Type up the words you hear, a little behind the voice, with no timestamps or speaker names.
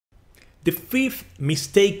The fifth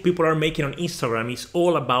mistake people are making on Instagram is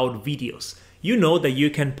all about videos. You know that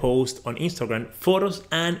you can post on Instagram photos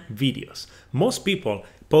and videos. Most people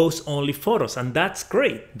post only photos, and that's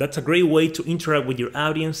great. That's a great way to interact with your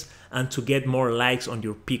audience and to get more likes on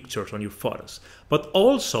your pictures, on your photos. But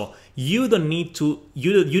also, you need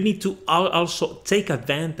to also take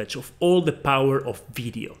advantage of all the power of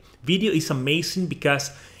video. Video is amazing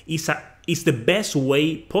because it's the best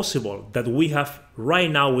way possible that we have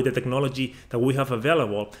right now with the technology that we have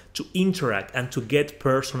available to interact and to get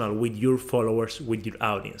personal with your followers, with your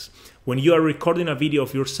audience. When you are recording a video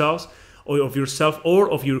of yourself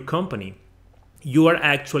or of your company, you are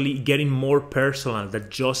actually getting more personal than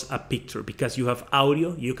just a picture, because you have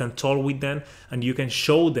audio, you can talk with them, and you can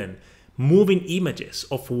show them moving images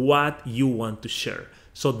of what you want to share.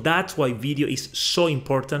 So that's why video is so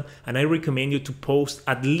important, and I recommend you to post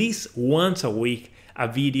at least once a week a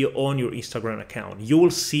video on your Instagram account. You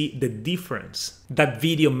will see the difference that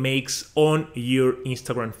video makes on your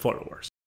Instagram followers.